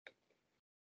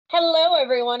Hello,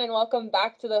 everyone, and welcome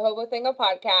back to the Hobothinga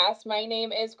podcast. My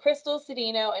name is Crystal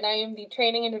Cedino, and I am the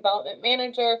Training and Development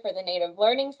Manager for the Native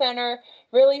Learning Center.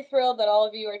 Really thrilled that all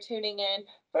of you are tuning in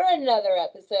for another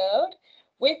episode.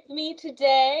 With me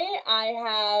today, I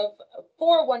have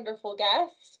four wonderful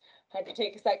guests. I had to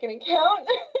take a second and count,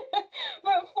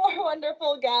 but four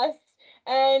wonderful guests,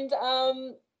 and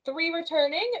three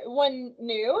returning, one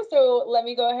new. So let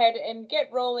me go ahead and get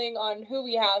rolling on who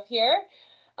we have here.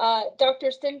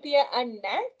 Dr. Cynthia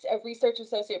Annette, a research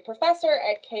associate professor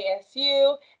at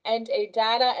KSU and a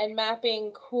data and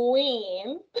mapping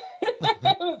queen,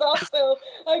 who's also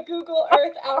a Google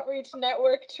Earth Outreach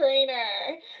Network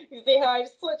trainer. You see how I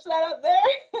switched that up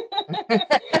there?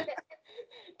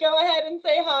 Go ahead and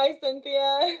say hi,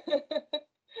 Cynthia.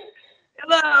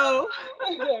 Hello.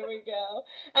 There we go.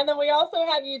 And then we also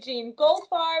have Eugene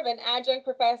Goldfarb, an adjunct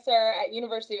professor at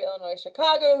University of Illinois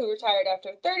Chicago, who retired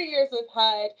after 30 years with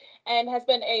HUD and has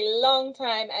been a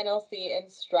longtime NLC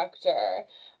instructor.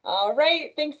 All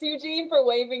right, thanks Eugene for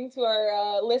waving to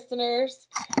our listeners.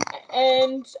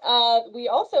 And we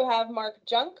also have Mark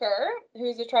Junker,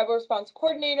 who's a tribal response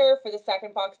coordinator for the Sac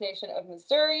and Fox Nation of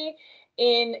Missouri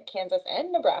in Kansas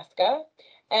and Nebraska,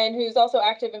 and who's also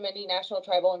active in many national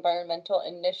tribal environmental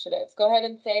initiatives. Go ahead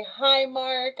and say hi,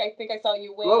 Mark. I think I saw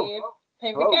you wave.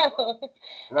 There we go.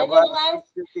 And I'm glad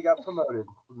she got promoted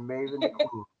from Maven to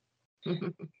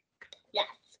Queen. Yes,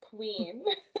 Queen.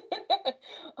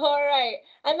 All right.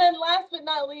 And then last but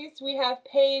not least, we have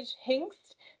Paige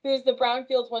Hingst, who's the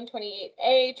Brownfields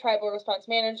 128A Tribal Response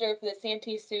Manager for the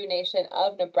Santee Sioux Nation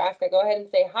of Nebraska. Go ahead and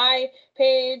say hi,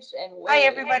 Paige. And wave. Hi,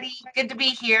 everybody. Good to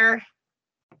be here.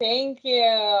 Thank you.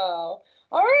 All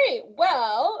right.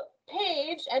 Well,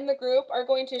 Paige and the group are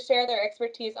going to share their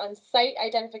expertise on site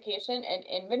identification and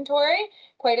inventory.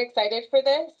 Quite excited for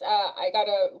this. I got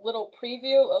a little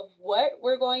preview of what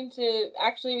we're going to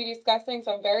actually be discussing,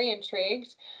 so I'm very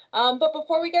intrigued. But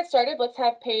before we get started, let's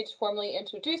have Paige formally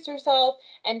introduce herself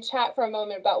and chat for a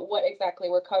moment about what exactly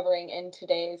we're covering in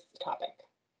today's topic.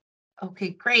 Okay,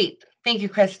 great. Thank you,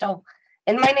 Crystal.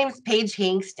 And my name is Paige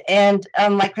Hingst, and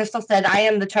like Crystal said, I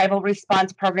am the Tribal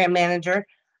Response Program Manager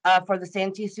for the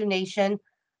Santee Sioux Nation.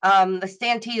 The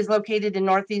Santee is located in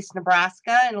northeast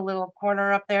Nebraska in a little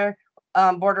corner up there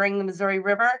bordering the Missouri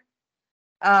River.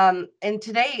 And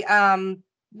today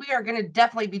we are going to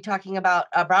definitely be talking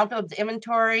about brownfields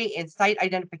inventory and site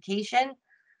identification.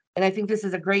 And I think this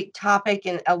is a great topic,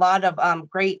 and a lot of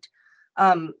great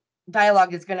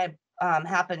dialogue is going to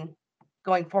happen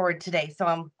going forward today. So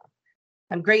I'm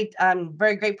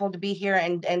very grateful to be here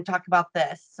and talk about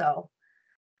this. So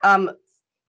brownfields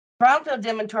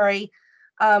inventory,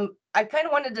 I kind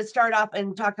of wanted to start off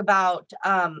and talk about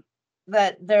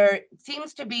that there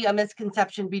seems to be a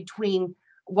misconception between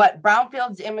what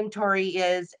brownfields inventory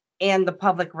is and the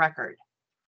public record,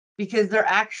 because they're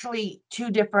actually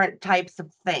two different types of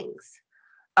things.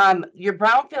 Your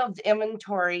brownfields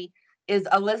inventory is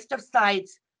a list of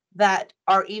sites that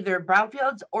are either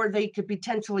brownfields or they could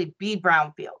potentially be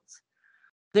brownfields.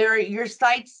 They're your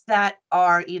sites that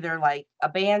are either like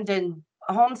abandoned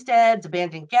homesteads,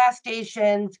 abandoned gas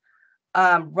stations,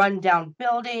 rundown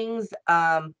buildings,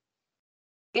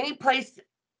 any place,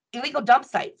 illegal dump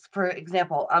sites, for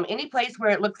example, any place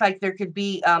where it looks like there could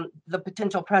be the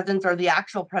potential presence or the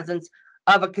actual presence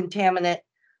of a contaminant,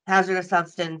 hazardous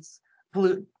substance,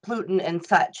 pollutant, and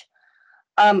such.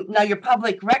 Now, your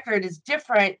public record is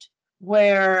different,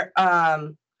 where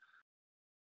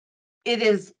it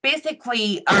is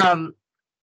basically funds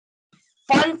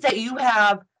that you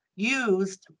have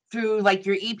used through like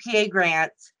your EPA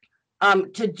grants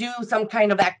to do some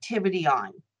kind of activity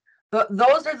on.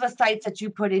 Those are the sites that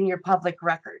you put in your public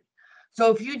record.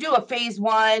 So if you do a phase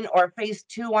 1 or phase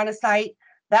 2 on a site,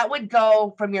 that would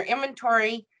go from your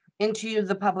inventory into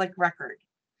the public record.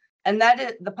 And that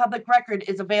is, the public record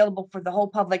is available for the whole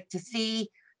public to see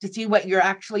what you're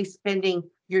actually spending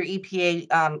your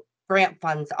EPA grant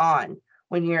funds on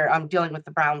when you're dealing with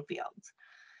the brownfields.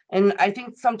 And I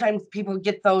think sometimes people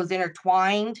get those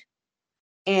intertwined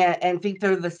and think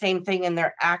they're the same thing, and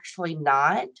they're actually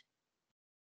not.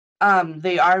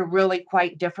 They are really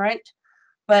quite different.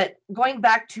 But going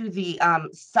back to the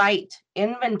site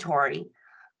inventory,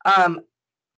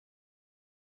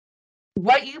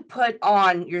 what you put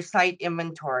on your site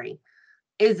inventory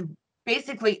is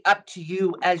basically up to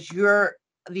you as you're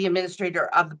the administrator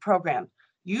of the program.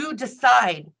 You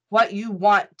decide what you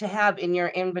want to have in your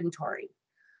inventory,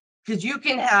 because you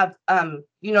can have,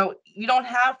 you don't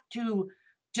have to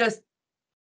just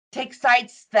take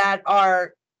sites that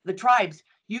are the tribes.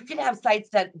 You can have sites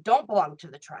that don't belong to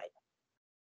the tribe.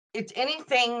 It's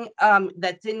anything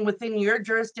that's within your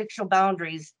jurisdictional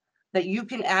boundaries that you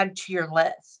can add to your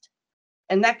list.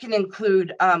 And that can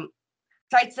include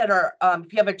sites that are,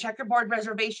 if you have a checkerboard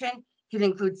reservation, can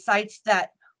include sites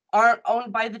that aren't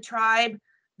owned by the tribe,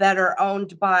 that are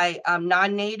owned by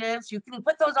non-natives. You can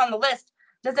put those on the list.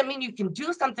 Doesn't mean you can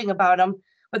do something about them,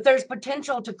 but there's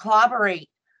potential to collaborate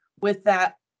with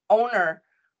that owner,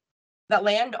 that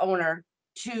landowner,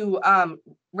 to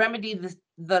remedy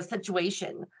the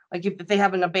situation. Like if they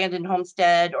have an abandoned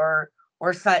homestead or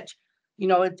such, you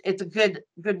know, it's a good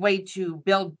way to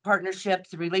build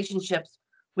partnerships and relationships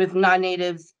with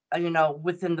non-natives, you know,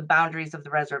 within the boundaries of the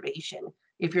reservation.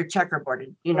 If you're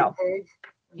checkerboarded, you know. Paige,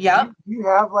 Yeah. do you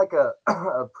have like a,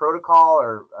 a protocol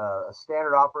or a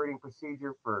standard operating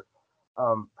procedure for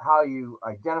how you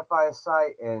identify a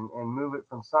site and move it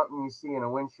from something you see in a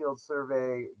windshield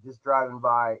survey just driving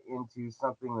by into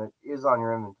something that is on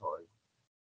your inventory?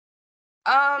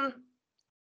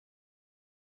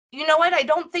 You know what? I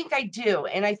don't think I do.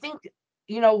 And I think,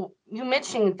 you know, you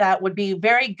mentioning that would be a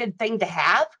very good thing to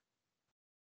have.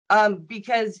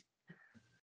 Because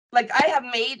like I have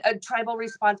made a tribal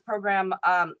response program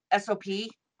SOP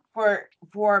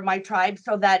for my tribe,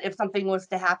 so that if something was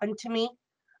to happen to me,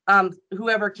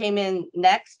 whoever came in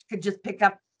next could just pick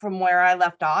up from where I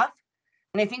left off.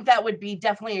 And I think that would be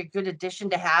definitely a good addition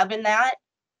to have in that,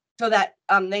 so that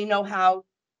they know how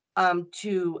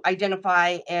to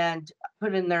identify and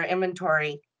put in their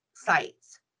inventory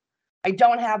sites. I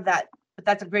don't have that, but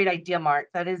that's a great idea, Mark.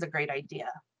 That is a great idea.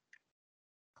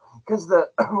 Because the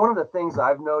one of the things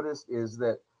I've noticed is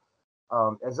that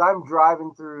as I'm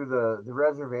driving through the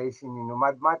reservation, you know,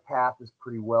 my path is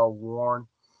pretty well worn,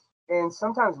 and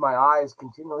sometimes my eyes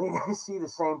continually see the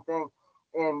same thing.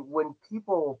 And when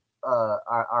people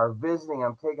are visiting,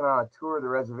 I'm taking on a tour of the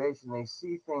reservation, they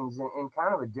see things in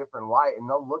kind of a different light, and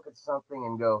they'll look at something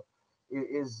and go,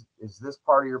 "Is this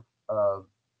part of your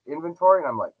inventory?" And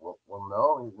I'm like, "Well,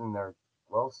 no." And they're,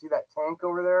 "Well, see that tank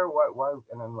over there? Why?"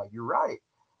 And I'm like, "You're right."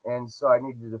 And so I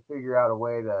needed to figure out a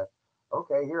way to,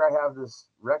 okay, here I have this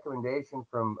recommendation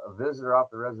from a visitor off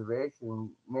the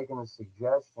reservation making a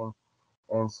suggestion.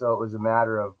 And so it was a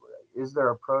matter of, is there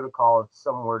a protocol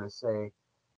somewhere to say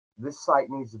this site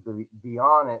needs to be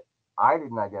on it? I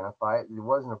didn't identify it. It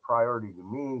wasn't a priority to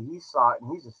me. He saw it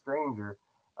and he's a stranger.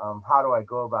 How do I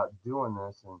go about doing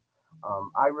this? And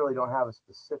I really don't have a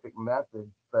specific method,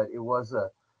 but it was a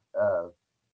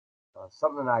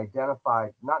something I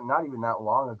identified not even that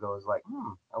long ago. Is like,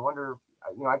 I wonder,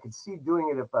 you know, I could see doing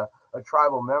it if a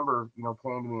tribal member, you know,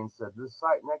 came to me and said, this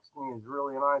site next to me is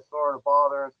really an eyesore to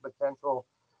bother. It's a potential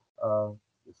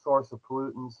source of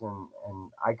pollutants,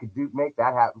 and I could make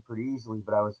that happen pretty easily.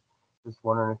 But I was just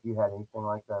wondering if you had anything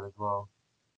like that as well.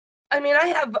 I mean, I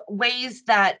have ways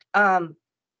that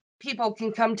people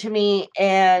can come to me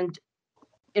and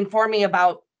inform me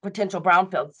about potential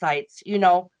brownfield sites, you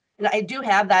know, and I do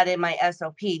have that in my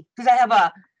SOP, because I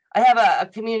have a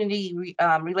community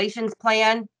relations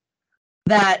plan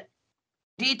that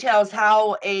details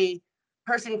how a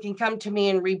person can come to me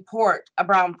and report a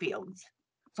brownfields.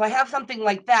 So I have something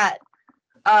like that,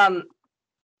 and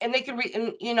they can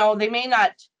and, you know, they may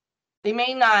not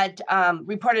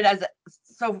report it as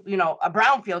you know, a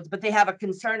brownfields, but they have a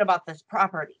concern about this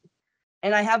property.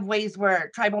 And I have ways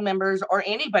where tribal members or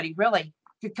anybody really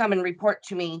could come and report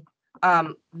to me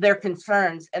their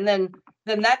concerns, and then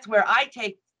that's where I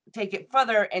take it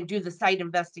further and do the site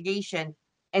investigation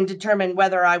and determine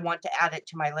whether I want to add it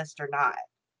to my list or not.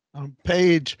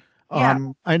 Paige,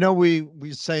 Yeah. I know we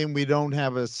saying we don't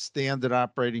have a standard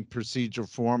operating procedure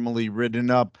formally written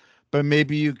up, but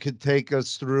maybe you could take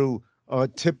us through a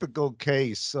typical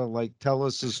case. So like tell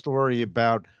us a story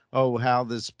about, how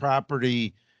this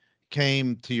property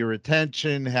came to your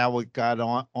attention, how it got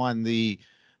on the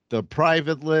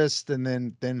private list, and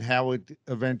then how it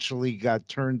eventually got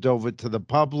turned over to the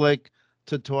public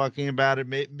to talking about it.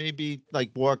 Maybe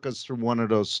like walk us through one of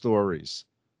those stories.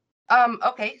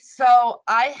 Okay, so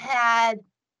I had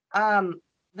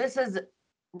this is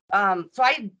so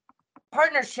I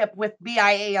partnership with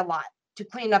BIA a lot to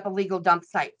clean up illegal dump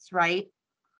sites, right?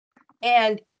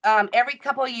 And every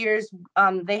couple of years,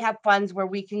 they have funds where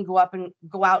we can go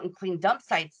out and clean dump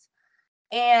sites.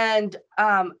 And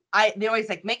they always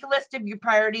like, make a list of your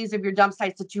priorities of your dump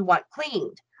sites that you want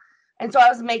cleaned. And so I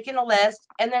was making a list,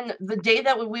 and then the day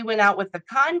that we went out with the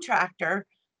contractor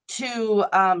to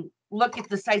look at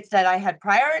the sites that I had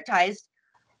prioritized,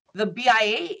 the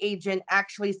BIA agent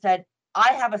actually said,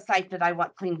 I have a site that I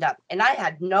want cleaned up. And I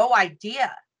had no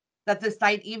idea that the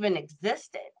site even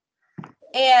existed.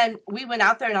 And we went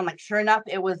out there, and I'm like, sure enough,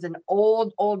 it was an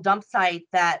old dump site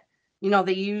that, you know,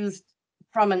 they used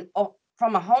from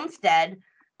a homestead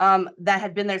that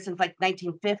had been there since like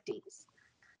 1950s.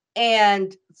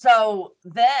 And so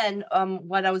then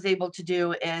what I was able to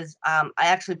do is I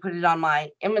actually put it on my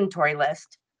inventory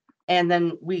list, and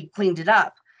then we cleaned it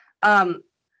up.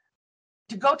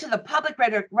 To go to the public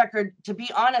record, to be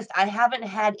honest, I haven't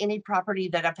had any property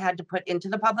that I've had to put into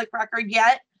the public record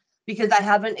yet, because I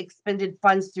haven't expended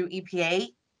funds through EPA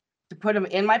to put them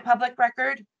in my public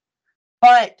record.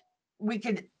 But we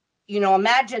could,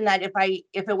 imagine that if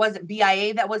it wasn't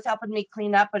BIA that was helping me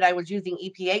clean up, but I was using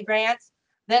EPA grants,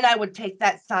 then I would take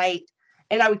that site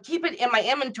and I would keep it in my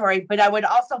inventory, but I would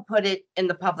also put it in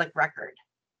the public record.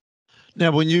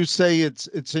 Now, when you say it's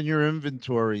in your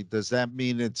inventory, does that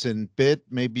mean it's in BIT?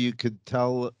 Maybe you could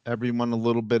tell everyone a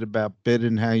little bit about BIT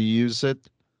and how you use it.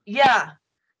 Yeah.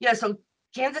 So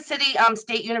Kansas City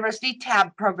State University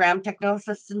TAB program, Technical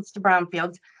Assistance to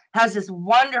Brownfields, has this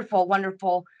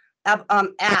wonderful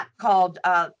app called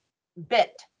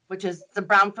BIT, which is the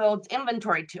Brownfields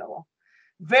Inventory Tool.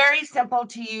 Very simple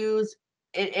to use.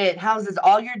 It houses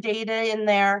all your data in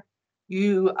there.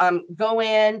 You go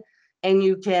in and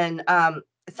you can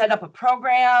set up a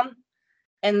program,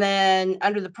 and then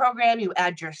under the program you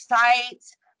add your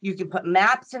sites. You can put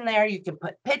maps in there, you can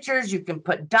put pictures, you can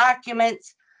put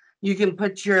documents, you can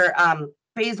put your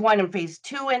phase 1 and phase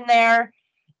 2 in there,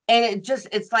 and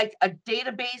it's like a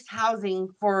database housing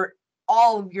for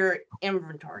all of your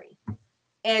inventory.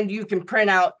 And you can print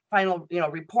out final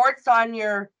reports on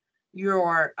your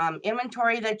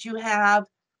inventory that you have.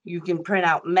 You can print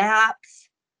out maps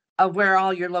of where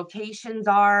all your locations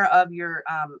are of your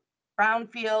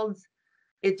brownfields.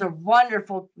 It's a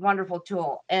wonderful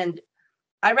tool, and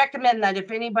I recommend that if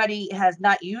anybody has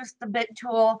not used the BIT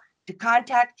tool, to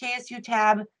contact KSU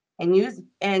TAB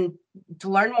and to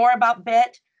learn more about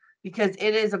BIT, because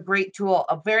it is a great tool,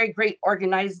 a very great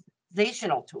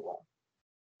organizational tool.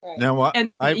 Right. Now,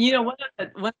 one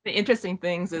of the interesting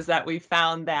things is that we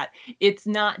found that it's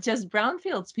not just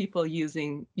brownfields people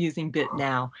using BIT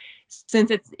now,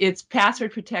 since it's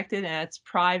password protected and it's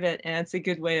private and it's a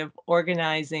good way of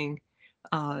organizing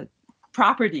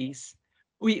properties.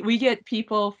 We get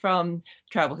people from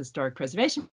tribal historic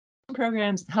preservation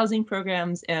programs, housing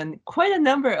programs, and quite a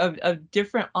number of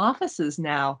different offices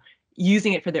now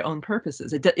using it for their own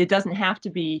purposes. It doesn't have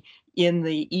to be in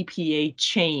the EPA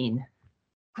chain.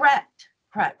 Correct.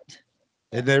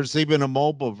 And there's even a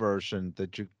mobile version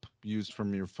that you use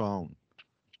from your phone.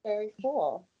 Very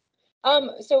cool.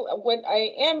 So what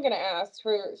I am going to ask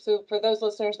for those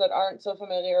listeners that aren't so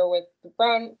familiar with the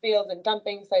brownfields and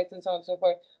dumping sites and so on and so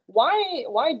forth,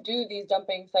 why do these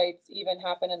dumping sites even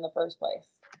happen in the first place?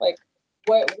 Like,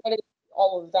 what is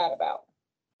all of that about?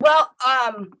 Well,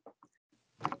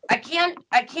 I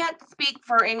can't speak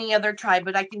for any other tribe,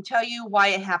 but I can tell you why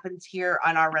it happens here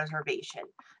on our reservation.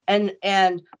 And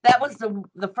that was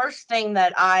the first thing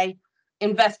that I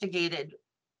investigated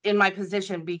in my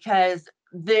position, because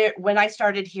when I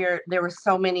started here, there were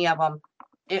so many of them.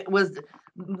 It was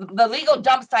the legal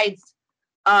dump sites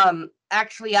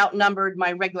actually outnumbered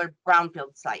my regular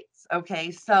brownfield sites.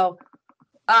 Okay, so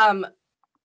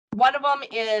one of them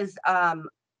is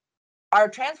our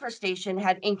transfer station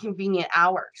had inconvenient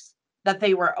hours that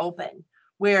they were open,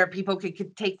 where people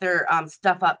could take their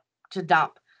stuff up to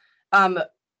dump.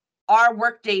 Our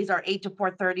work days are 8 to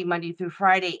 4:30 Monday through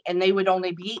Friday, and they would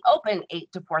only be open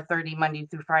 8 to 4:30 Monday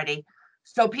through Friday.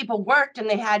 So people worked and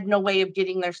they had no way of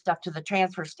getting their stuff to the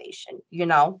transfer station,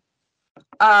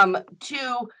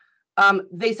 Two,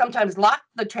 they sometimes locked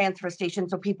the transfer station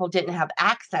so people didn't have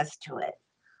access to it.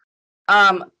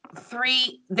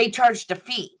 Three, they charged a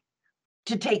fee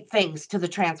to take things to the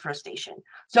transfer station.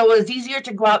 So it was easier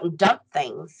to go out and dump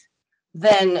things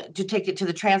than to take it to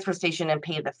the transfer station and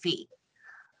pay the fee.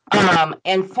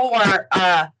 And four,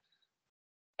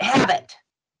 habit.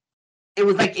 It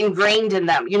was like ingrained in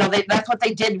them. That's what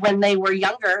they did when they were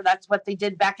younger. That's what they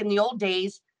did back in the old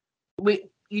days.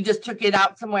 You just took it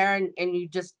out somewhere and you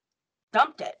just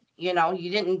dumped it. You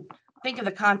didn't think of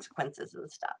the consequences and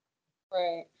stuff.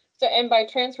 Right. So, and by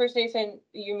transfer station,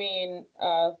 you mean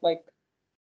like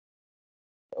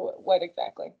what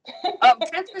exactly?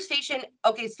 Transfer station.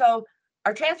 Okay, so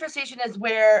our transfer station is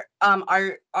where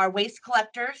our waste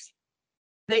collectors,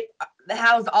 they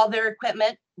house all their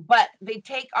equipment, but they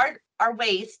take our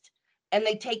waste and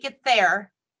they take it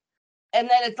there, and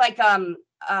then it's like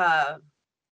I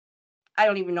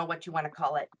don't even know what you want to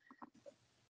call it,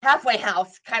 halfway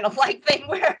house kind of like thing,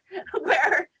 where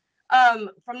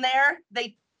from there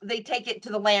they take it to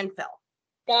the landfill.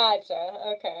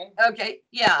 Gotcha. Okay,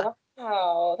 yeah.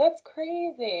 Wow, that's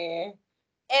crazy.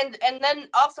 And then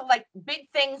also, like, big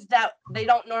things that they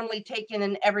don't normally take in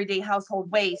an everyday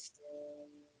household waste,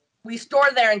 we store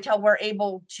there until we're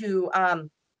able to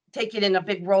take it in a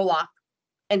big roll off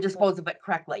and dispose of it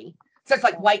correctly. So it's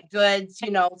like white goods,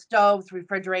 stoves,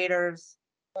 refrigerators.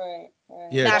 Right,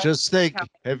 right. Yeah, That's- just think,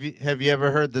 have you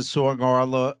ever heard the song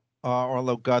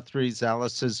Arlo Guthrie's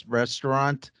Alice's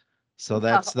Restaurant? So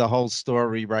that's the whole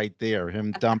story right there,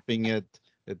 him dumping it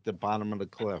at the bottom of the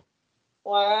cliff.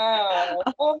 Wow.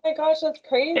 Oh my gosh, that's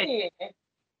crazy.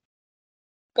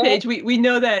 Go ahead. Paige, we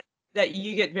know that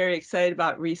you get very excited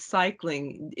about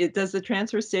recycling. Does the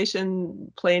transfer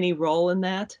station play any role in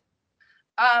that?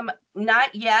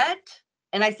 Not yet.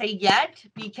 And I say yet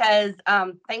because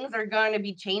things are going to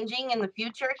be changing in the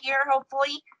future here,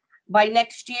 hopefully by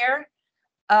next year.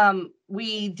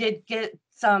 We did get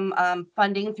some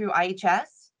funding through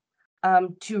IHS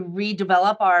to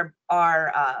redevelop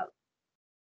our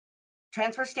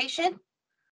transfer station.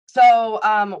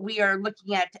 So we are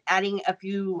looking at adding a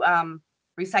few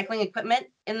recycling equipment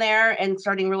in there and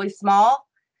starting really small,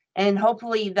 and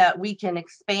hopefully that we can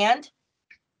expand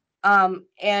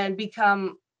and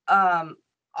become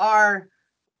our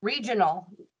regional,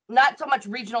 not so much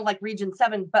regional like Region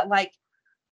 7, but like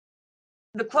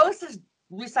the closest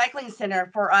recycling center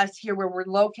for us here where we're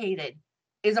located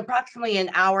is approximately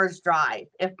an hour's drive,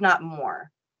 if not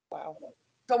more. Wow.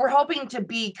 So we're hoping to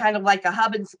be kind of like a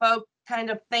hub and spoke kind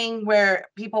of thing where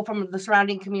people from the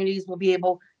surrounding communities will be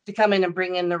able to come in and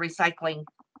bring in the recycling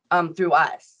through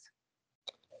us.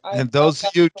 And those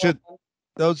of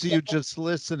you just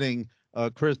listening,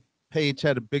 Chris Paige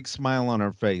had a big smile on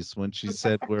her face when she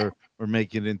said we're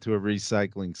making it into a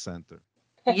recycling center.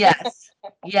 Yes,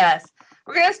 yes.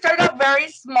 We're gonna start out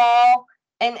very small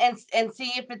and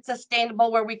see if it's sustainable,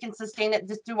 where we can sustain it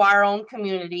just through our own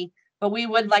community. But we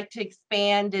would like to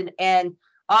expand and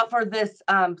offer this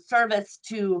service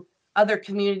to other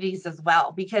communities as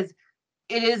well, because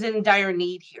it is in dire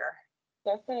need here.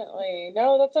 Definitely.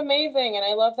 No, that's amazing. And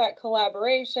I love that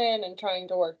collaboration and trying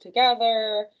to work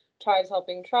together, tribes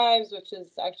helping tribes, which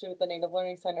is actually what the Native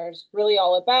Learning Center is really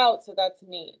all about. So that's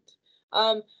neat.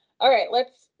 All right,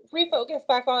 let's refocus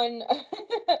back on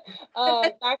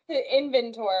back to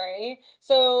inventory.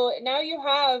 So now you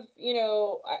have,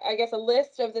 I guess a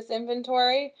list of this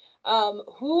inventory.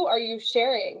 Who are you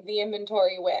sharing the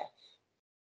inventory with?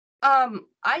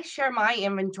 I share my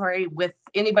inventory with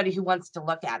anybody who wants to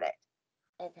look at it.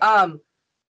 Okay.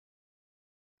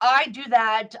 I do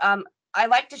that. I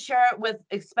like to share it with,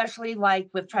 especially like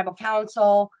with tribal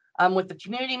council, with the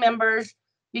community members,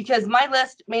 because my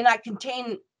list may not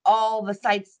contain all the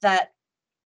sites that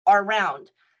are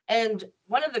around. And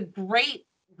one of the great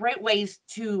ways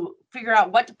to figure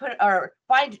out what to put or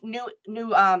find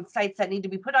new sites that need to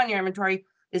be put on your inventory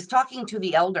is talking to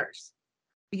the elders,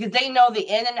 because they know the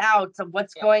in and outs of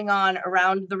what's going on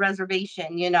around the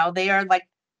reservation. They are like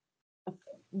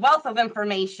wealth of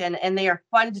information, and they are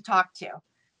fun to talk to,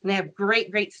 and they have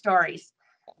great stories.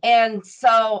 And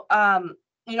so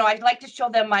I'd like to show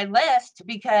them my list,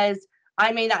 because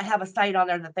I may not have a site on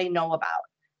there that they know about,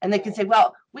 and they can say,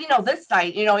 well, we know this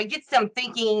site. It gets them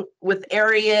thinking with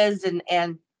areas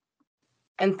and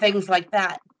things like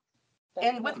that.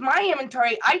 And with my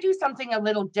inventory, I do something a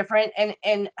little different,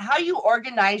 and how you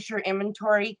organize your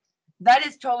inventory, that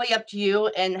is totally up to you,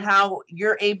 and how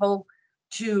you're able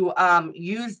to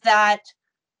use that.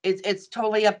 It's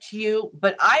totally up to you.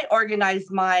 But I organize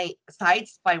my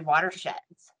sites by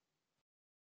watersheds.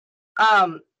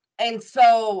 And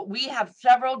so we have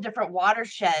several different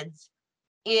watersheds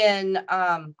in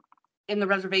the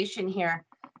reservation here.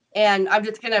 And I'm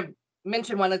just gonna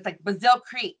mention one. It's like Brazil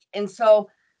Creek. And so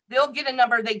they'll get a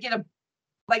number, they get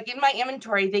like in my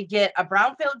inventory, they get a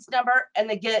brownfields number,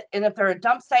 and if they're a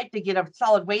dump site, they get a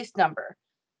solid waste number.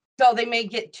 So they may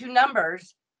get two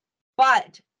numbers,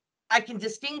 but I can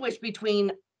distinguish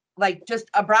between like just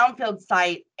a brownfield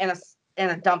site and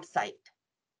a dump site,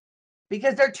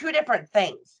 because they're two different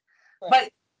things.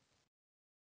 Right.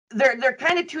 But they're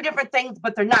kind of two different things,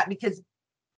 but they're not, because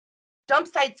dump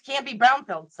sites can be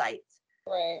brownfield sites.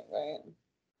 Right.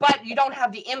 But you don't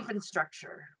have the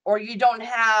infrastructure, or you don't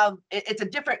have, it's a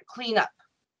different cleanup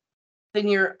than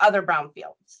your other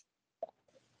brownfields.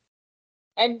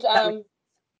 And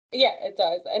yeah, it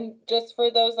does. And just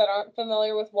for those that aren't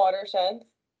familiar with watersheds,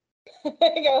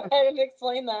 go ahead and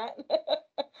explain that.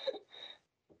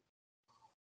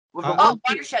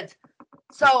 Watersheds.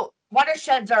 So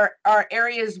watersheds are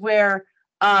areas where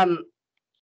oh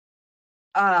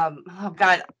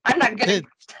God, I'm not good.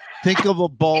 Think of a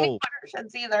bowl.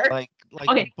 Watersheds either. Like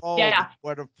Okay, a bowl, yeah. the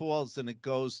water falls and it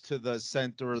goes to the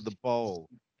center of the bowl,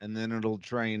 and then it'll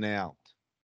drain out.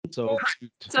 So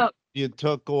you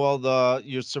took all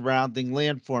your surrounding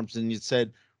landforms, and you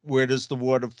said, where does the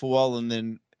water fall? And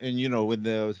then and in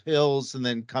the hills and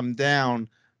then come down,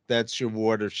 that's your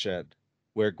watershed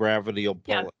where gravity will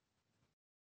Yeah. pull it.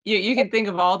 You can think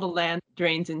of all the land that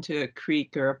drains into a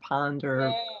creek or a pond or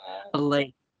Yeah. a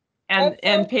lake. That's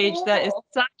And so Paige, that is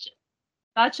cool.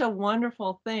 such a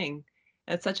wonderful thing.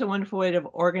 It's such a wonderful way to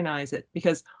organize it,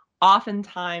 because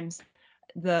oftentimes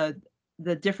the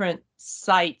different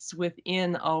sites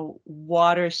within a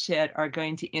watershed are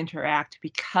going to interact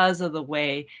because of the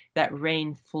way that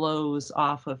rain flows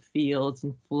off of fields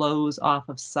and flows off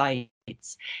of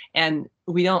sites. And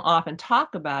we don't often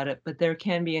talk about it, but there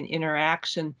can be an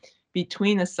interaction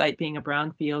between a site being a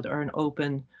brownfield or an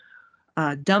open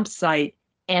dump site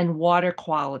and water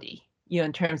quality,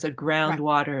 in terms of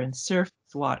groundwater and surface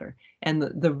water, and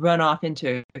the runoff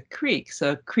into a creek.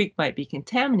 So a creek might be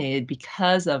contaminated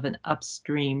because of an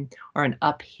upstream or an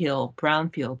uphill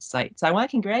brownfield site. So I want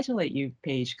to congratulate you,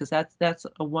 Paige, because that's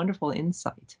a wonderful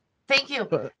insight. Thank you.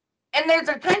 But- And there's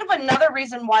a kind of another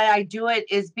reason why I do it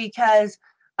is because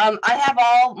I have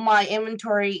all my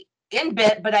inventory in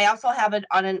Bit, but I also have it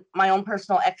on my own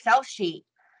personal Excel sheet.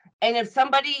 And if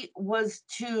somebody was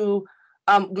to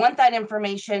want that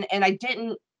information and I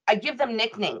give them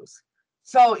nicknames.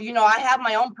 So, I have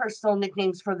my own personal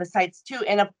nicknames for the sites too.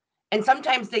 And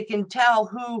sometimes they can tell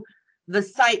who the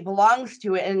site belongs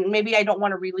to, and maybe I don't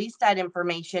want to release that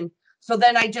information. So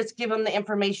then I just give them the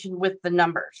information with the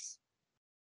numbers.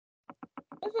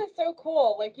 This is so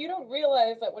cool. Like, you don't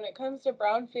realize that when it comes to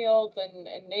brownfields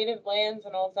and native lands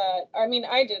and all that, I mean,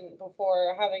 I didn't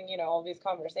before having, all these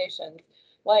conversations,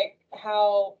 like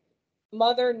how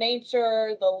Mother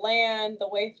Nature, the land, the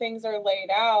way things are laid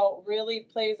out really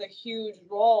plays a huge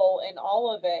role in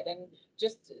all of it. And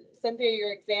just, Cynthia,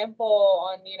 your example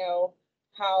on,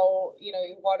 how,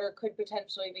 water could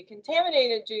potentially be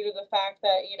contaminated due to the fact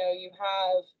that, you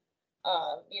have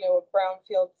a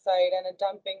brownfield site and a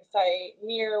dumping site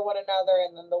near one another,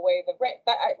 and then the way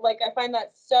I find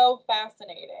that so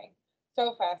fascinating,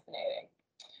 so fascinating.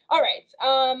 All right,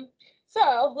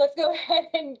 so let's go ahead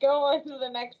and go on to the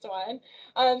next one.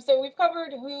 So we've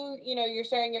covered who you're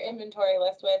sharing your inventory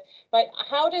list with, but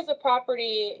how does a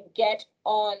property get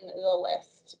on the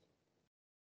list?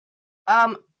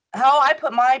 How I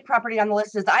put my property on the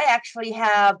list is I actually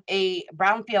have a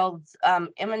brownfields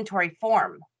inventory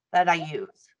form that I use.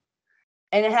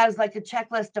 And it has like a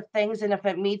checklist of things. And if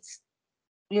it meets,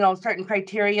 certain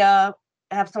criteria,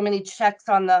 have so many checks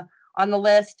on the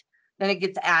list, then it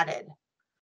gets added.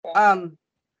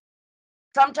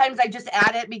 Sometimes I just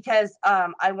add it because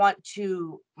I want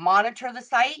to monitor the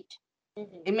site.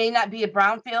 It may not be a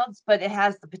brownfields, but it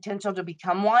has the potential to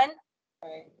become one.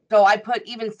 Right. So I put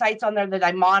even sites on there that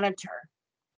I monitor.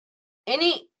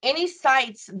 Any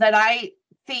sites that I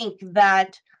think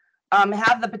that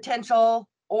have the potential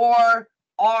or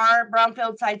are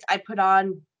brownfield sites, I put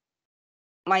on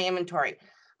my inventory,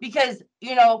 because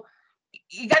you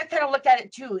got to kind of look at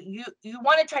it too. You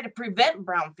want to try to prevent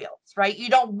brownfields, right? You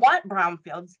don't want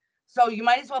brownfields, so you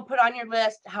might as well put on your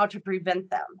list how to prevent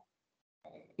them.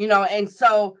 And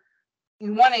so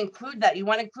you want to include that. You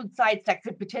want to include sites that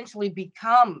could potentially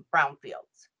become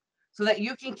brownfields, so that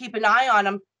you can keep an eye on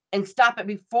them and stop it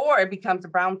before it becomes a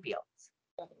brownfield.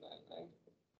 Definitely.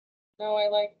 No, I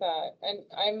like that. And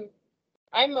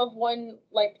I'm of one,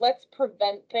 like, let's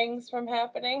prevent things from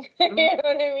happening. You know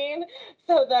what I mean?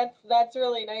 So that's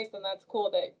really nice, and that's cool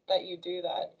that you do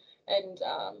that. And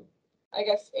I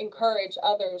guess encourage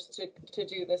others to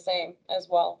do the same as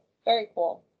well. Very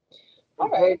cool. All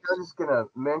Hey, right. Paige, I'm just gonna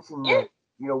mention Yeah.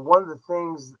 that one of the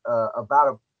things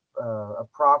about a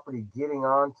property getting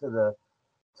onto the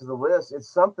list, it's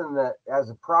something that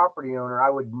as a property owner I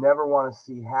would never want to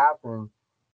see happen.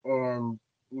 And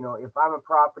if I'm a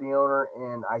property owner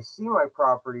and I see my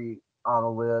property on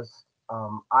a list,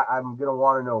 I'm gonna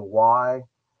want to know why.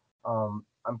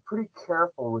 I'm pretty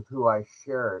careful with who I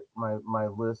share my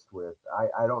list with.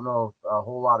 I don't know if a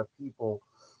whole lot of people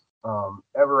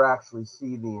ever actually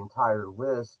see the entire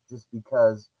list, just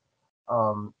because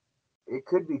it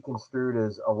could be construed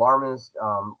as alarmist.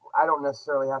 I don't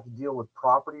necessarily have to deal with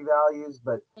property values,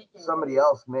 but somebody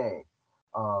else may.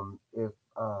 If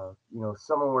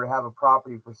someone were to have a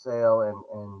property for sale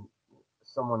and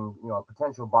someone, a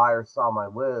potential buyer saw my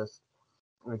list,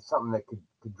 it's something that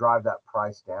could drive that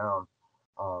price down.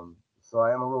 So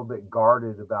I am a little bit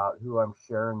guarded about who I'm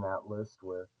sharing that list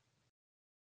with.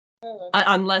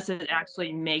 Unless it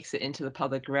actually makes it into the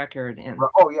public record, and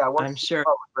Oh yeah, once I'm sure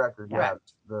public record, yeah.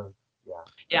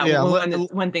 Yeah,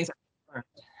 when things are confirmed.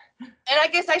 And I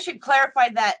guess I should clarify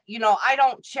that, I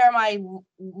don't share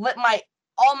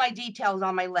all my details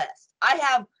on my list. I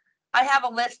have a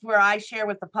list where I share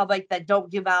with the public that don't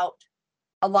give out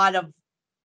a lot of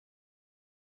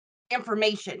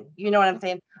information. You know what I'm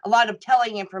saying? A lot of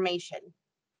telling information,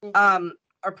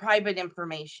 or private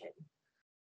information.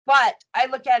 But I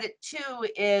look at it too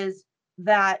is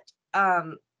that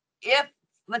if,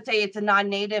 let's say it's a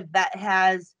non-native that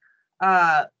has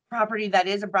property that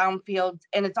is a brownfield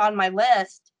and it's on my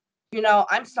list, you know,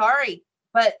 I'm sorry,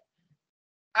 but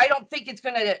I don't think it's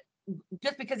going to,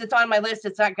 just because it's on my list,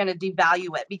 it's not going to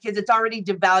devalue it, because it's already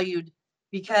devalued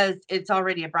because it's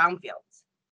already a brownfield,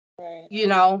 Right. you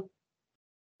know,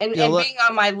 and, Yeah, and being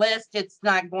on my list, it's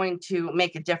not going to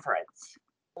make a difference.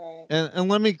 Right. And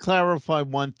let me clarify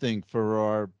one thing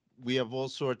for we have all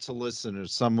sorts of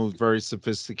listeners, some who are very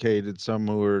sophisticated, some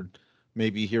who are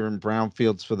maybe hearing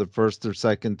brownfields for the first or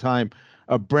second time.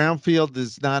 A brownfield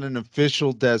is not an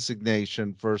official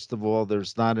designation. First of all,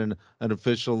 there's not an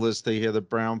official list. They hear the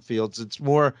brownfields. It's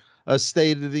more a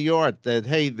state of the art that,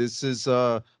 hey, this is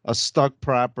a stuck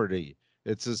property.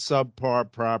 It's a subpar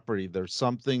property. There's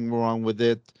something wrong with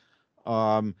it.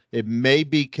 It may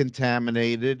be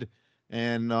contaminated,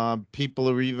 and people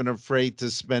are even afraid to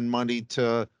spend money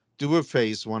to do a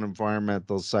phase one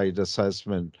environmental site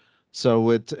assessment. So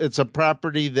it's a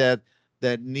property that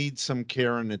needs some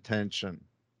care and attention.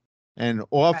 And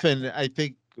often, I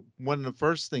think one of the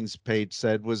first things Paige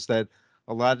said was that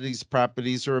a lot of these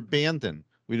properties are abandoned.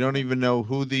 We don't even know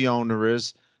who the owner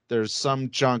is. There's some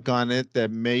junk on it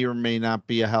that may or may not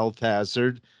be a health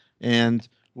hazard, and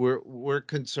we're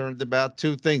concerned about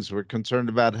two things. We're concerned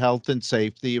about health and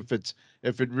safety. If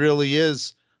it really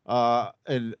is a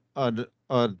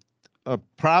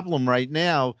problem right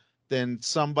now, then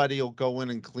somebody will go in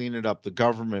and clean it up. The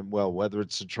government will, whether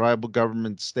it's the tribal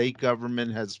government, state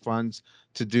government has funds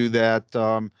to do that,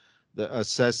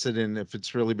 assess it, and if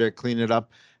it's really bad, clean it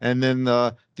up. And then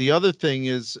the other thing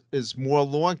is more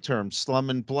long term, slum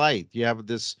and blight. You have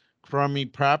this crummy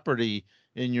property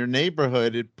in your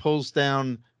neighborhood, it pulls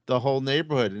down the whole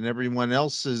neighborhood and everyone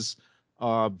else's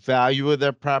value of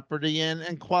their property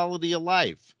and quality of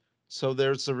life. So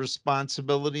there's a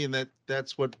responsibility, and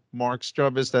that's what Mark's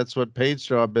job is. That's what Paige's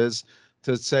job is,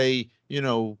 to say, you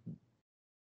know,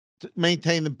 to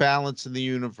maintain the balance in the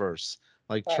universe,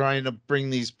 like Right. trying to bring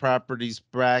these properties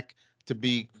back to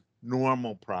be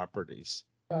normal properties.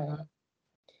 Right.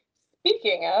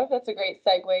 Speaking of, that's a great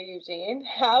segue, Eugene.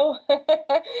 How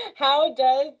how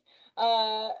does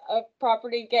a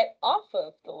property get off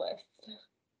of the list?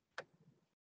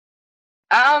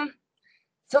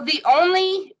 So the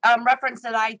only reference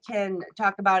that I can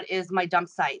talk about is my dump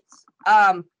sites.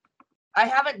 I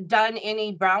haven't done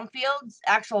any brownfields,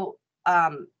 actual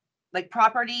like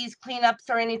properties cleanups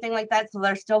or anything like that, so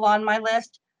they're still on my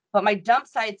list. But my dump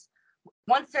sites,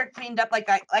 once they're cleaned up, like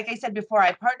I said before,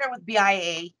 I partner with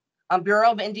BIA,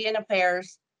 Bureau of Indian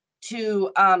Affairs,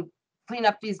 to clean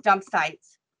up these dump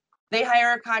sites. They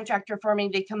hire a contractor for me.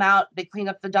 They come out, they clean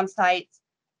up the dump sites.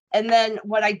 And then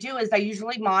what I do is I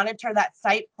usually monitor that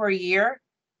site for a year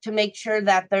to make sure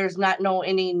that there's not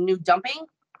any new dumping.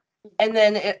 And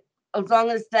then as long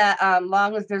as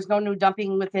there's no new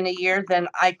dumping within a year, then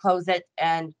I close it,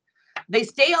 and they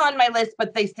stay on my list,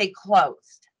 but they stay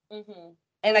closed. Mm-hmm.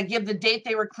 And I give the date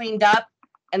they were cleaned up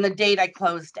and the date I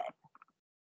closed it.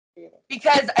 Yeah.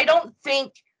 Because I don't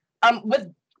think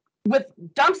with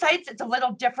dump sites, it's a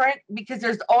little different because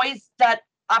there's always that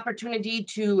opportunity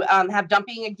to have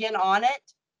dumping again on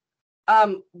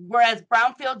it. Whereas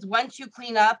brownfields, once you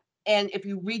clean up and if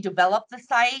you redevelop the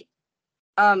site,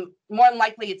 more than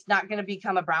likely it's not going to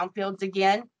become a brownfields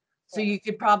again. So you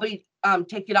could probably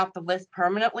take it off the list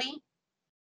permanently.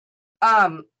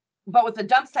 But with the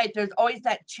dump site, there's always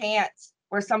that chance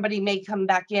where somebody may come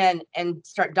back in and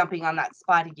start dumping on that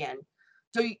spot again.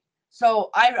 So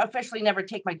I officially never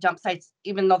take my dump sites,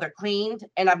 even though they're cleaned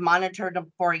and I've monitored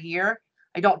them for a year.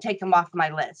 I don't take them off my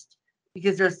list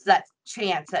because there's that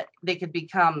chance that they could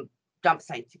become dump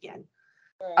sites again.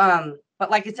 Right. But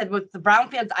like I said, with the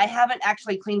brownfields, I haven't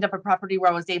actually cleaned up a property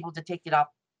where I was able to take it off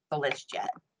the list yet.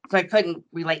 So I couldn't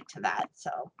relate to that.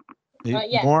 So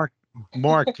Yeah.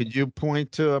 Mark, could you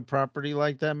point to a property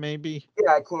like that maybe?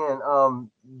 Yeah, I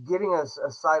can. Getting a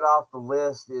site off the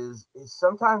list is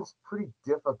sometimes pretty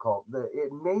difficult.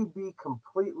 It may be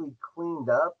completely cleaned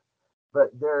up, but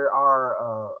there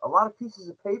are a lot of pieces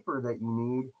of paper that you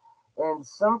need, and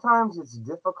sometimes it's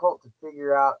difficult to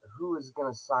figure out who is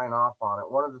going to sign off on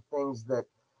it. One of the things that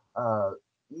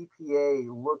EPA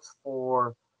looks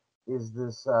for is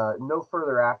this no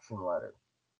further action letter.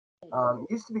 It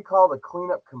used to be called a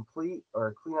cleanup complete or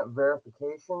a cleanup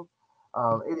verification,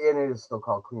 and it is still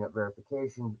called cleanup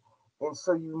verification. And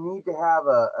so you need to have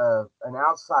an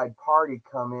outside party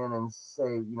come in and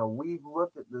say, we've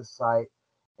looked at this site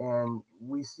and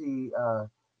we see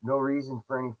no reason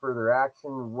for any further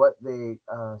action. What they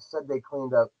said they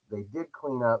cleaned up, they did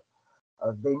clean up.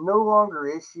 They no longer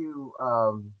issue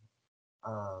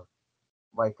uh,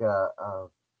 like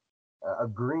a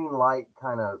green light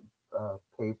kind of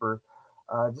paper,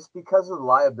 just because of the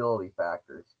liability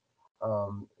factors.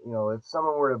 If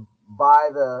someone were to buy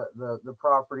the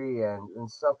property and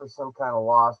suffer some kind of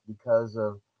loss because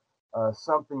of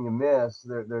something you miss,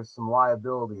 there's some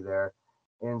liability there.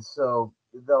 And so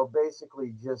they'll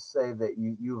basically just say that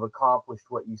you've accomplished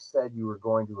what you said you were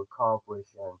going to accomplish,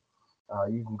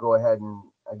 and you can go ahead and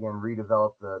again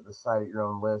redevelop the site at your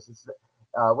own list.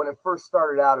 When it first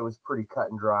started out, it was pretty cut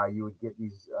and dry. You would get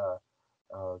these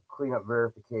cleanup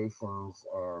verifications,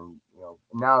 and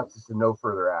now it's just a no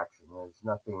further action. There's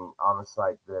nothing on the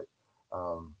site that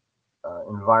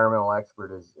environmental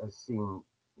expert has seen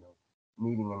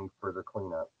needing any further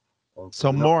cleanup. And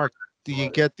So, no Mark, do you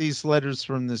get these letters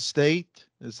from the state?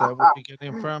 Is that what you're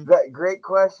getting from? Great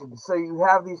question. So you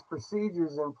have these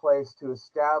procedures in place to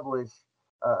establish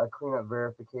a cleanup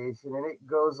verification, and it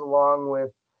goes along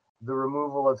with the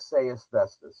removal of, say,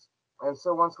 asbestos. And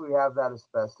so once we have that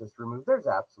asbestos removed, there's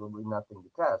absolutely nothing to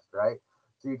test, right?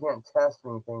 So you can't test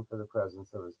anything for the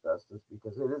presence of asbestos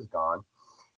because it is gone.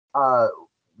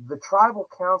 The tribal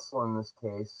council in this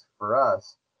case, for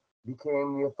us,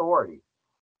 became the authority.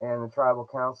 And the tribal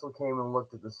council came and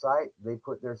looked at the site. They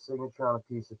put their signature on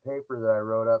a piece of paper that I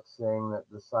wrote up saying that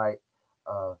the site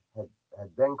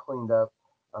had been cleaned up.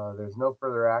 There's no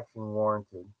further action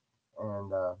warranted.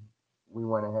 And we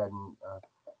went ahead and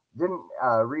didn't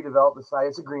redevelop the site.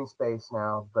 It's a green space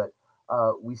now, but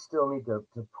we still need to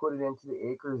put it into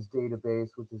the acres database,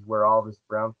 which is where all this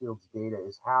brownfields data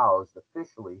is housed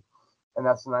officially. And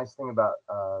that's the nice thing about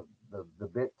the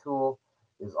BIT tool,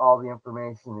 is all the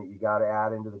information that you got to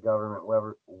add into the government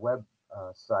web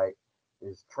site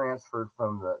is transferred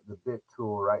from the BIT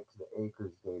tool right to the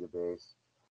acres database.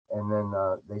 And then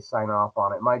they sign off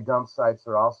on it. My dump sites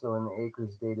are also in the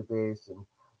acres database. And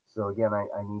so again,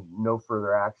 I need no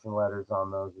further action letters on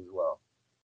those as well.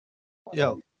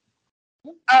 Yeah.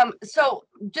 So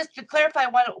just to clarify,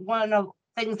 one of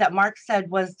the things that Mark said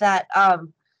was that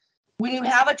when you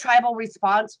have a tribal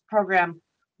response program,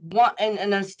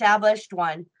 an established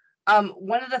one,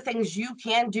 one of the things you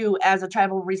can do as a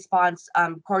tribal response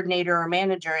coordinator or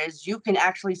manager is you can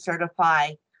actually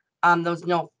certify those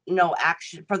no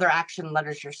further action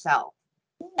letters yourself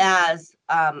as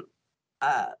a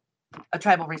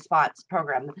tribal response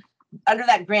program. Under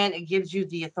that grant, it gives you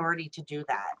the authority to do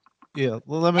that. Yeah.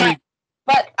 Well, let me.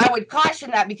 But I would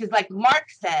caution that because, like Mark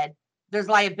said, there's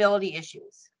liability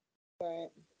issues. Right.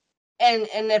 And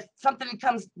if something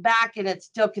comes back and it's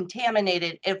still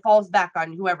contaminated, it falls back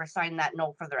on whoever signed that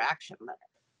no further action letter.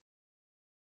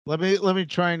 Let me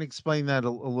try and explain that a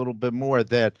little bit more.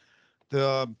 That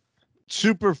the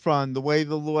Superfund, the way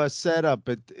the law is set up,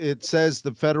 it says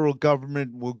the federal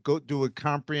government will go do a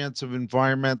comprehensive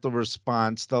environmental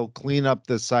response. They'll clean up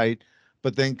the site,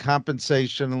 but then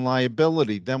compensation and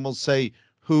liability. Then we'll say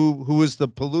who is the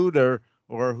polluter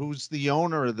or who's the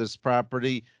owner of this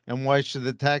property, and why should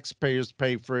the taxpayers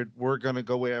pay for it? We're going to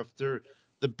go after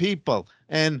the people.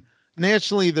 And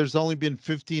nationally, there's only been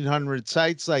 1,500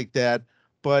 sites like that,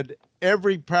 but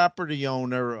every property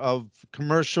owner of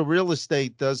commercial real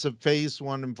estate does a phase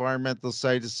one environmental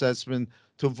site assessment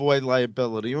to avoid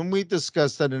liability. And we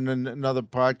discussed that in another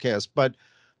podcast. But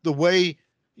the way,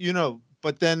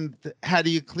 but then how do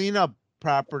you clean up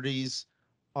properties?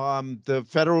 The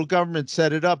federal government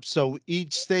set it up so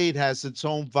each state has its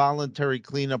own voluntary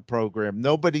cleanup program.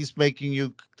 Nobody's making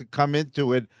you to come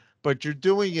into it, but you're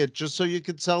doing it just so you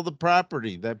can sell the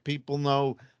property, that people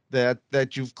know that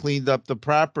you've cleaned up the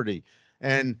property.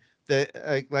 And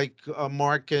that, like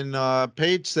Mark and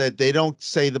Paige said, they don't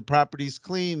say the property's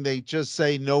clean. They just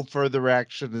say no further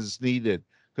action is needed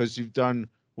because you've done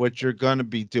what you're going to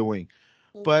be doing.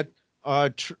 But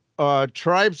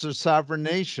tribes are sovereign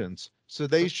nations, so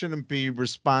they shouldn't be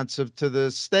responsive to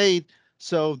the state.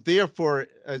 So therefore,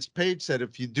 as Paige said,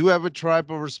 if you do have a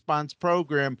tribal response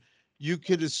program, you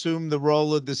could assume the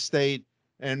role of the state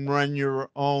and run your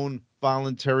own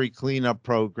voluntary cleanup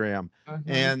program.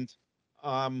 And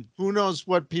who knows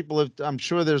what people have. I'm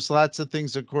sure there's lots of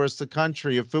things across the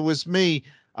country. If it was me,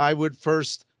 I would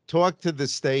first talk to the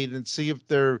state and see if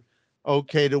they're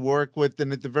okay to work with.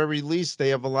 And at the very least, they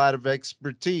have a lot of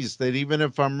expertise that even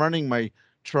if I'm running my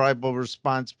tribal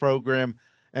response program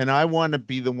and I want to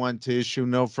be the one to issue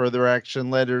no further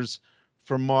action letters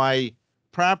for my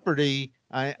property,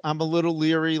 I'm a little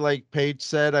leery, like Paige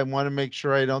said. I want to make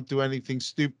sure I don't do anything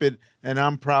stupid. And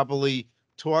I'm probably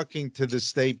talking to the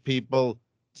state people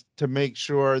to make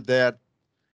sure that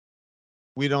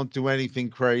we don't do anything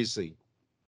crazy.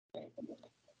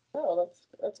 Oh,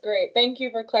 that's great. Thank you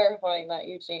for clarifying that,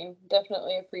 Eugene.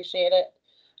 Definitely appreciate it.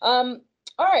 All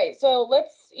right, so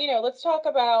let's talk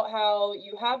about how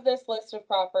you have this list of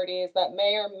properties that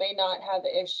may or may not have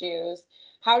issues.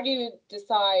 How do you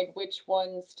decide which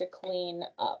ones to clean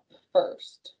up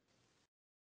first?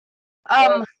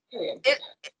 Um, Period.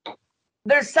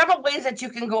 there's several ways that you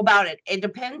can go about it. It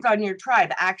depends on your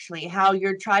tribe, actually, how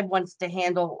your tribe wants to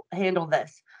handle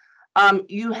this.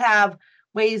 You have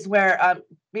ways where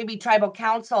maybe tribal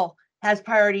council has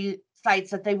priority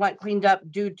sites that they want cleaned up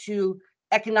due to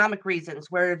economic reasons,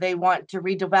 where they want to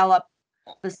redevelop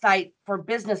the site for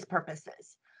business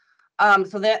purposes.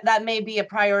 So that may be a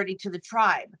priority to the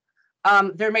tribe.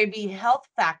 There may be health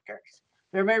factors.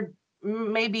 There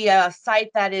may be a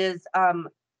site that is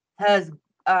has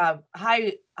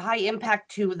high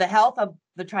impact to the health of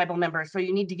the tribal members. So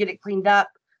you need to get it cleaned up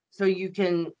so you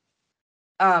can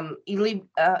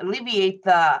alleviate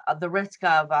the risk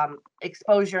of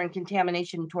exposure and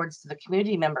contamination towards the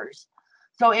community members.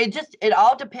 So it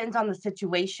all depends on the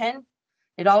situation.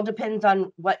 It all depends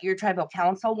on what your tribal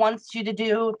council wants you to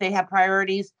do, if they have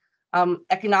priorities,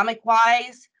 economic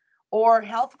wise or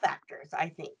health factors, I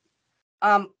think.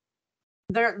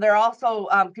 There also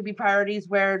could be priorities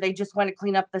where they just want to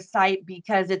clean up the site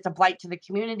because it's a blight to the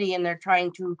community and they're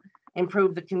trying to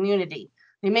improve the community.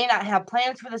 They may not have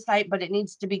plans for the site, but it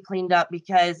needs to be cleaned up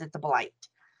because it's a blight.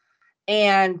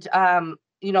 And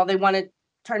they want to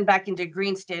turn back into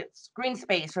green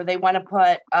space, or they want to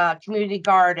put a community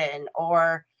garden,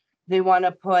 or they want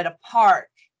to put a park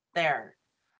there.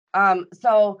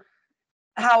 So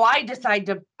how I decide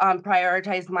to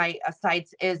prioritize my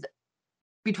sites is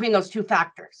between those two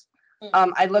factors.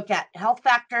 I look at health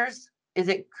factors. Is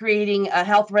it creating a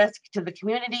health risk to the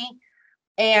community?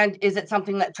 And is it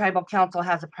something that tribal council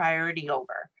has a priority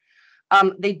over?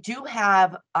 They do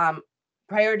have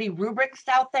priority rubrics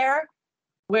out there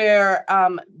where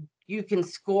you can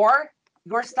score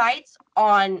your sites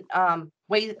on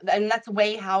ways, and that's a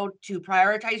way how to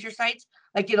prioritize your sites.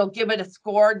 Like it'll give it a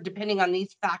score depending on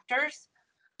these factors.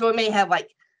 So it may have like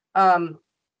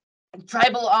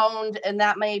tribal owned, and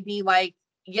that may be like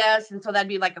yes, and so that'd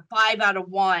be like a 5 out of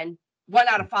 1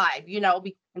 out of 5,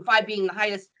 and 5 being the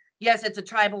highest. Yes, it's a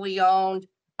tribally owned.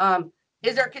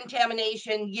 Is there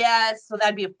contamination? Yes, so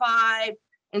that'd be a 5.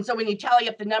 And so when you tally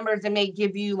up the numbers, it may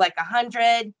give you like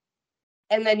 100,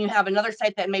 and then you have another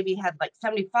site that maybe had like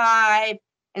 75,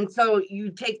 and so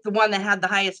you take the one that had the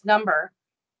highest number,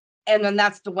 and then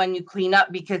that's the one you clean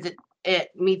up because it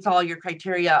meets all your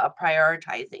criteria of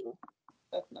prioritizing.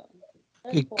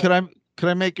 Hey, could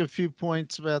I make a few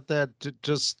points about that?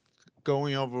 Just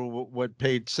going over what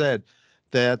Paige said,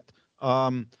 that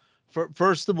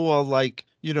first of all, like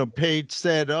Paige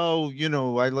said, oh,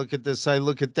 I look at this, I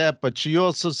look at that, but she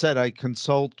also said I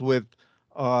consult with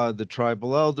the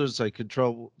tribal elders, I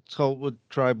consult with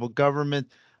tribal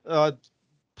government.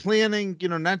 Planning,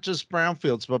 not just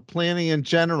brownfields, but planning in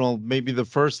general, maybe the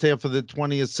first half of the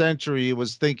 20th century, it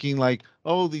was thinking like,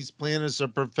 oh, these planners are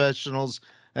professionals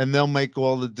and they'll make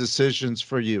all the decisions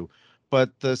for you.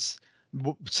 But the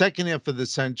second half of the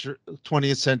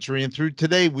 20th century and through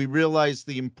today, we realize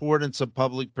the importance of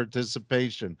public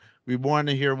participation. We want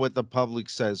to hear what the public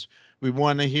says. We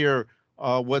want to hear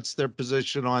what's their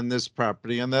position on this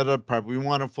property, on that other property. We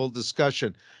want a full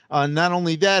discussion. Not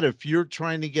only that, if you're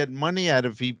trying to get money out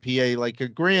of EPA, like a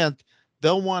grant,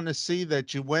 they'll want to see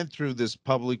that you went through this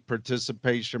public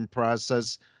participation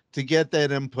process to get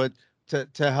that input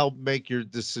to help make your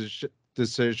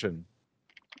decision.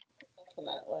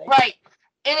 Definitely. Right.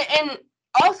 And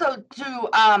also to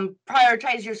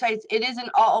prioritize your sites, it isn't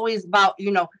always about,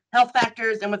 health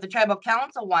factors and what the tribal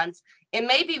council wants. It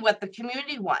may be what the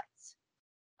community wants.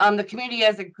 The community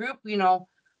as a group,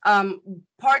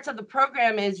 parts of the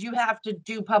program is you have to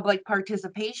do public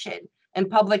participation and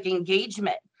public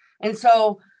engagement. And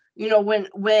so,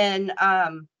 when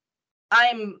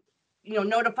I'm,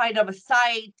 notified of a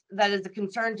site that is a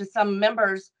concern to some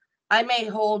members, I may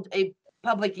hold a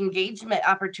public engagement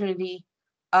opportunity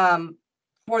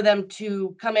for them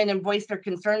to come in and voice their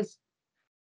concerns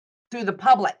through the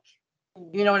public.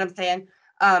 You know what I'm saying?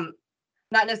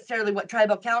 Not necessarily what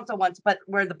tribal council wants, but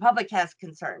where the public has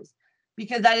concerns,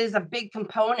 because that is a big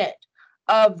component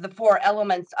of the 4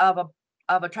 elements of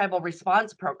a tribal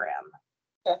response program.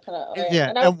 Definitely. Yeah.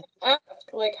 And I was gonna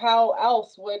ask, like, how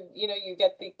else would, you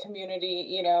get the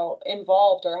community,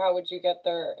 involved, or how would you get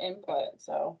their input?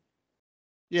 So.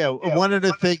 Yeah, one of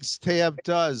the things TAB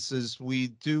does is we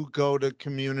do go to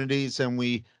communities and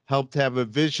we help to have a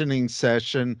visioning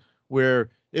session where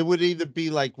it would either be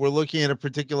like we're looking at a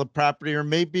particular property, or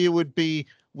maybe it would be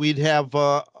we'd have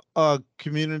a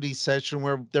community session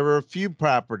where there are a few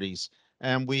properties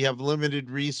and we have limited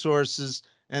resources,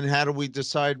 and how do we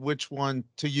decide which one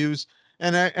to use?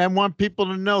 And I want people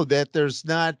to know that there's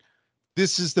not,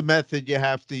 this is the method you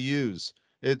have to use.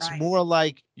 It's Right. more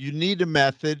like you need a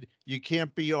method. You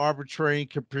can't be arbitrary and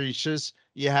capricious.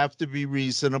 You have to be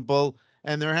reasonable.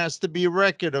 And there has to be a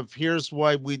record of here's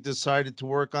why we decided to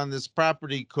work on this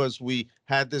property, because we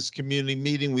had this community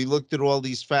meeting. We looked at all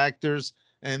these factors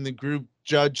and the group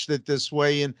judged it this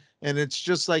way. And it's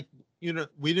just like,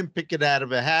 we didn't pick it out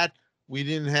of a hat. We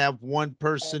didn't have one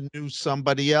person knew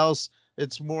somebody else.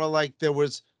 It's more like there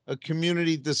was a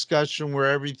community discussion where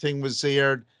everything was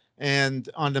aired, and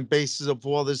on the basis of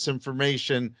all this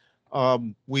information,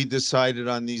 we decided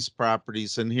on these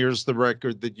properties. And here's the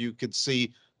record that you could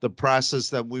see the process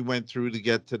that we went through to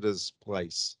get to this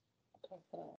place.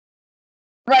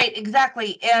 Right,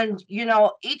 exactly. And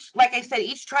each, like I said,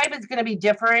 each tribe is going to be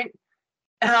different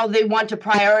how they want to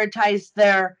prioritize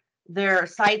their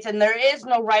sites, and there is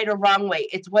no right or wrong way.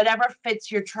 It's whatever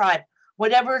fits your tribe.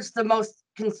 Whatever's the most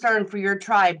concern for your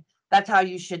tribe, that's how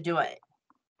you should do it.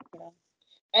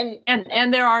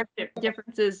 And there are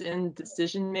differences in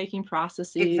decision-making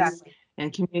processes. Exactly.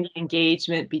 And community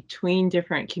engagement between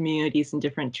different communities and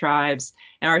different tribes.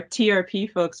 And our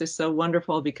TRP folks are so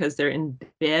wonderful because they're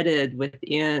embedded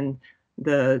within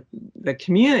the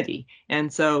community.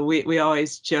 And so we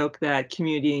always joke that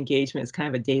community engagement is kind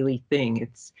of a daily thing.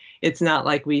 It's not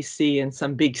like we see in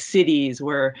some big cities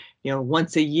where,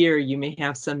 once a year you may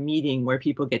have some meeting where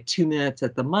people get 2 minutes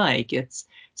at the mic. It's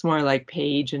more like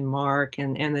Paige and Mark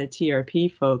and the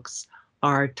TRP folks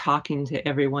are talking to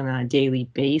everyone on a daily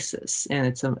basis, and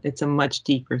it's a much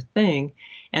deeper thing.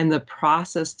 And the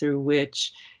process through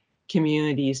which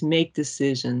communities make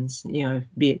decisions,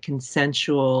 be it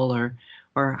consensual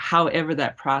or however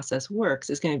that process works,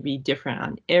 is going to be different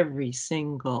on every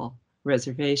single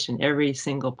reservation, every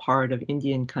single part of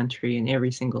Indian country, and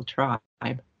every single tribe.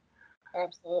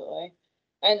 Absolutely.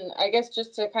 And I guess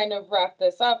just to kind of wrap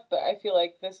this up, but I feel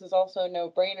like this is also a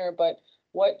no-brainer, but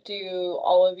what do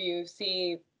all of you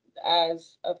see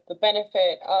as of the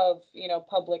benefit of,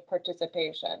 public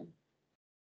participation?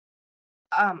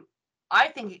 I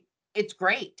think it's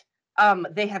great.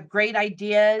 They have great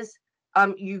ideas.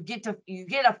 You get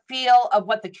a feel of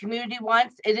what the community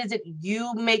wants. It isn't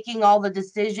you making all the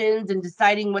decisions and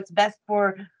deciding what's best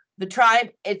for the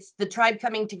tribe. It's the tribe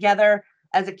coming together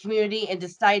as a community and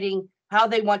deciding how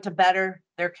they want to better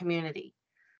their community.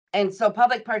 And so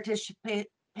public participation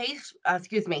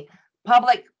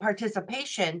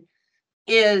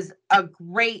is a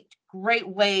great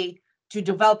way to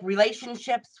develop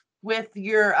relationships with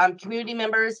your community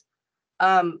members.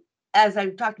 As I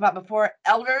talked about before,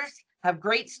 elders have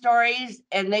great stories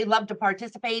and they love to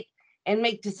participate and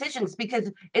make decisions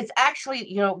because it's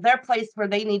actually, their place where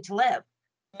they need to live,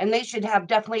 and they should have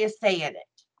definitely a say in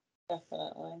it.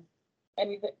 Definitely.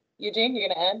 Anything, Eugene, you're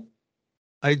gonna add?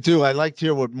 I do. I like to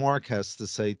hear what Mark has to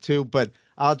say too, but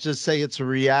I'll just say it's a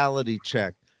reality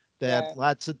check that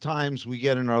lots of times we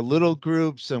get in our little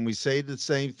groups and we say the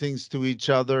same things to each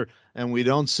other and we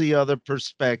don't see other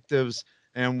perspectives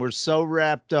and we're so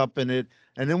wrapped up in it.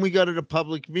 And then we go to the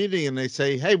public meeting and they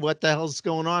say, hey, what the hell's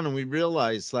going on? And we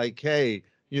realize like, hey,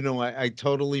 I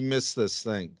totally missed this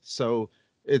thing. So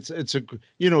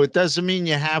it doesn't mean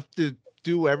you have to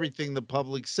do everything the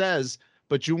public says,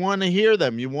 but you want to hear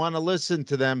them. You want to listen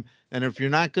to them. And if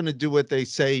you're not going to do what they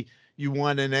say, you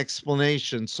want an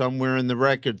explanation somewhere in the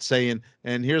record saying,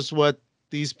 and here's what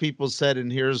these people said,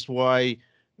 and here's why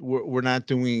we're not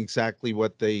doing exactly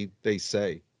what they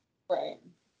say. Right.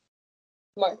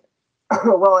 Mark?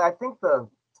 Well, I think the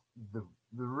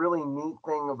really neat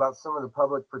thing about some of the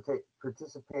public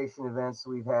participation events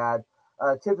we've had,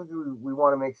 typically we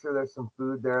want to make sure there's some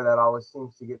food there. That always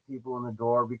seems to get people in the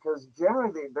door because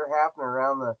generally they're happening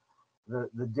around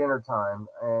the dinner time,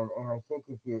 and I think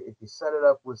if you set it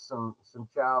up with some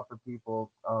chow for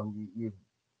people, you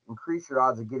increase your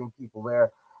odds of getting people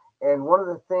there. And one of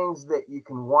the things that you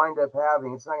can wind up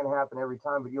having, it's not going to happen every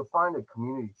time, but you'll find a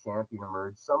community champion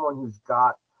emerge, someone who's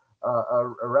got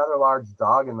a rather large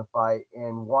dog in the fight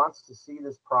and wants to see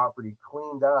this property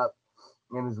cleaned up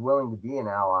and is willing to be an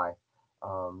ally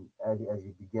as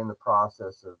you begin the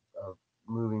process of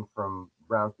moving from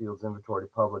brownfields inventory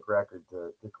to public record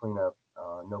to clean up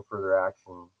no further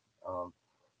action.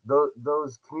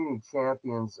 Those community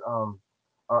champions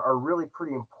are really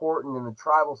pretty important in the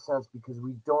tribal sense because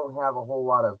we don't have a whole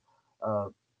lot of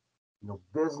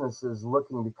businesses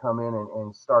looking to come in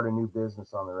and start a new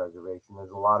business on the reservation.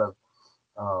 There's a lot of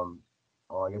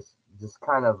well, I guess just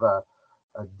kind of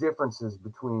differences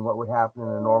between what would happen in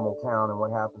a normal town and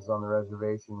what happens on the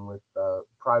reservation with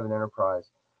private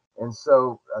enterprise. And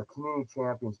so community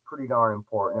champions pretty darn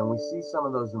important. And we see some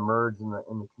of those emerge in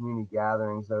the community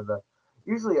gatherings. They're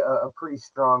usually a pretty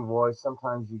strong voice.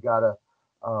 Sometimes you got to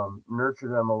nurture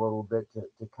them a little bit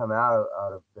to come out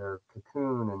of their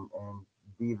cocoon and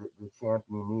be the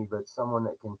champion you need, but someone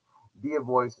that can be a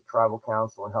voice at tribal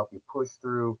council and help you push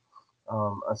through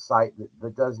a site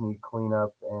that does need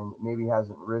cleanup and maybe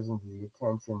hasn't risen to the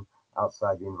attention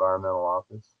outside the environmental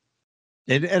office.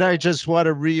 And I just want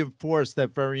to reinforce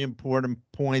that very important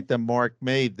point that Mark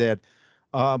made, that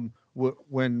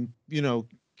when,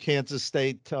 Kansas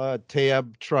State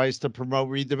TAB tries to promote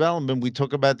redevelopment, we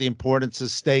talk about the importance of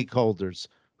stakeholders.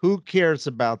 Who cares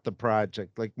about the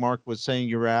project? Like Mark was saying,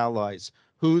 your allies.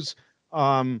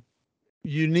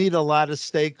 You need a lot of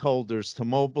stakeholders to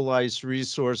mobilize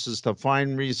resources, to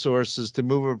find resources, to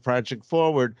move a project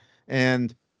forward.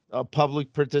 And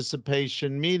public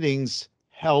participation meetings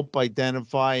help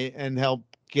identify and help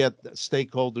get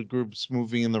stakeholder groups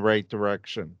moving in the right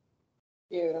direction.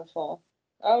 Beautiful.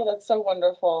 Oh, that's so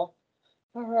wonderful.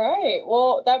 All right.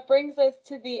 Well, that brings us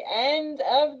to the end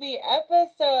of the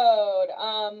episode.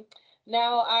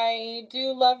 Now I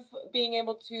do love being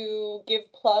able to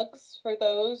give plugs for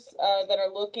those that are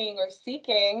looking or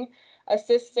seeking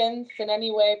assistance in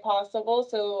any way possible.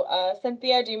 So,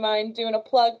 Cynthia, do you mind doing a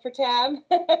plug for TAB?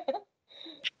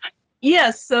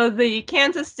 Yes, so the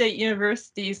Kansas State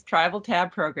University's Tribal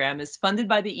TAB program is funded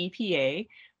by the EPA.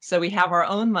 So we have our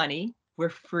own money. We're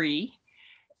free.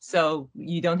 So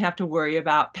you don't have to worry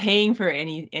about paying for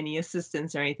any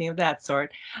assistance or anything of that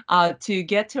sort. To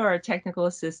get to our technical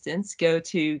assistance, go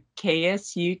to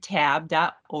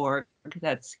ksutab.org.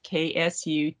 That's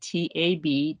ksutab.org,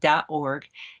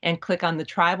 and click on the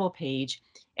tribal page,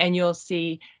 and you'll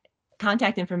see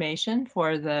contact information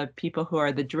for the people who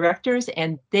are the directors,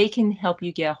 and they can help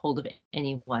you get a hold of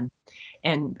anyone.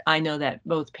 And I know that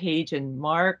both Paige and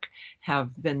Mark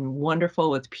have been wonderful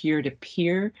with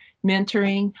peer-to-peer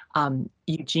mentoring.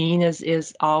 Eugene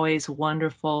is always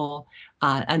wonderful.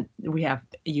 And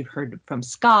you've heard from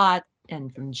Scott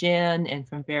and from Jen and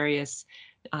from various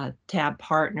TAB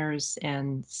partners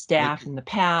and staff in the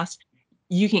past.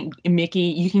 Mickey,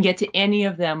 you can get to any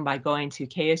of them by going to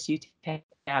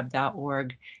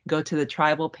ksutab.org, go to the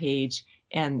tribal page,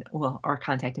 and our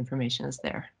contact information is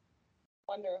there.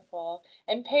 Wonderful.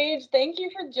 And Paige, thank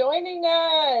you for joining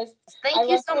us. Thank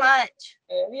you so much.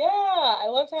 Yeah, I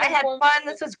love I had fun.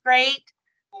 This was great.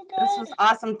 This was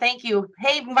awesome. Thank you.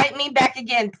 Hey, invite me back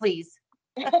again, please.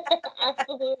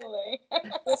 Absolutely.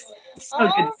 So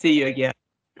good to see you again.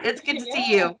 It's good to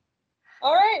see you.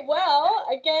 All right. Well,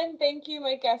 again, thank you,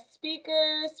 my guest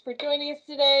speakers, for joining us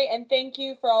today. And thank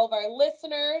you for all of our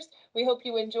listeners. We hope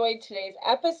you enjoyed today's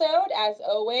episode. As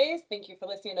always, thank you for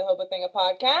listening to Hobothanga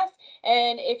Podcast.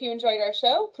 And if you enjoyed our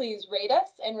show, please rate us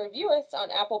and review us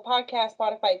on Apple Podcasts,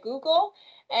 Spotify, Google.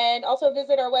 And also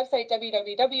visit our website,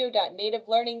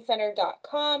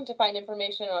 www.nativelearningcenter.com, to find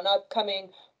information on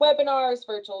upcoming webinars,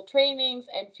 virtual trainings,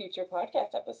 and future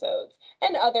podcast episodes,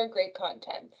 and other great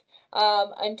content.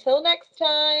 Until next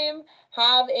time,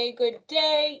 have a good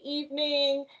day,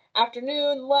 evening,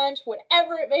 afternoon, lunch,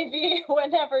 whatever it may be,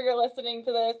 whenever you're listening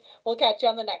to this. We'll catch you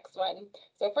on the next one.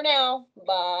 So for now,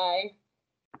 bye.